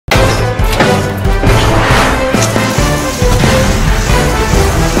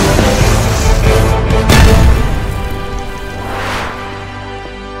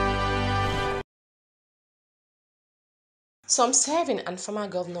Some serving and former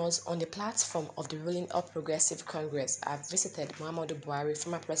governors on the platform of the ruling All Progressive Congress have visited Muhammadu Buhari,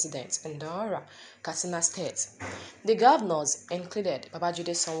 former president, in Daura, Katsina State. The governors included Babajide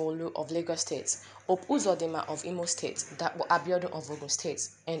Sanwo-Olu of Lagos State, Hope Uzodinma of Imo State, Dapo Abiodun of Ogun State,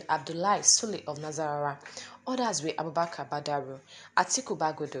 and Abdullahi Sule of Nasarawa. Others were Abubakar Badaru, Atiku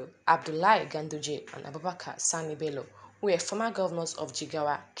Bagodo, Abdullahi Ganduje, and Abubakar Sani Bello, who were former governors of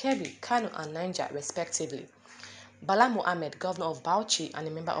Jigawa, Kebbi, Kano, and Niger, respectively. Bala Mohammed, governor of Bauchi and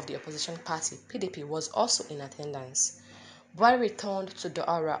a member of the opposition party PDP, was also in attendance. Buhari returned to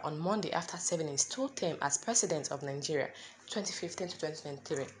Daura on Monday after serving his two term as president of Nigeria 2015 to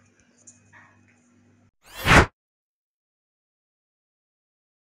 2023.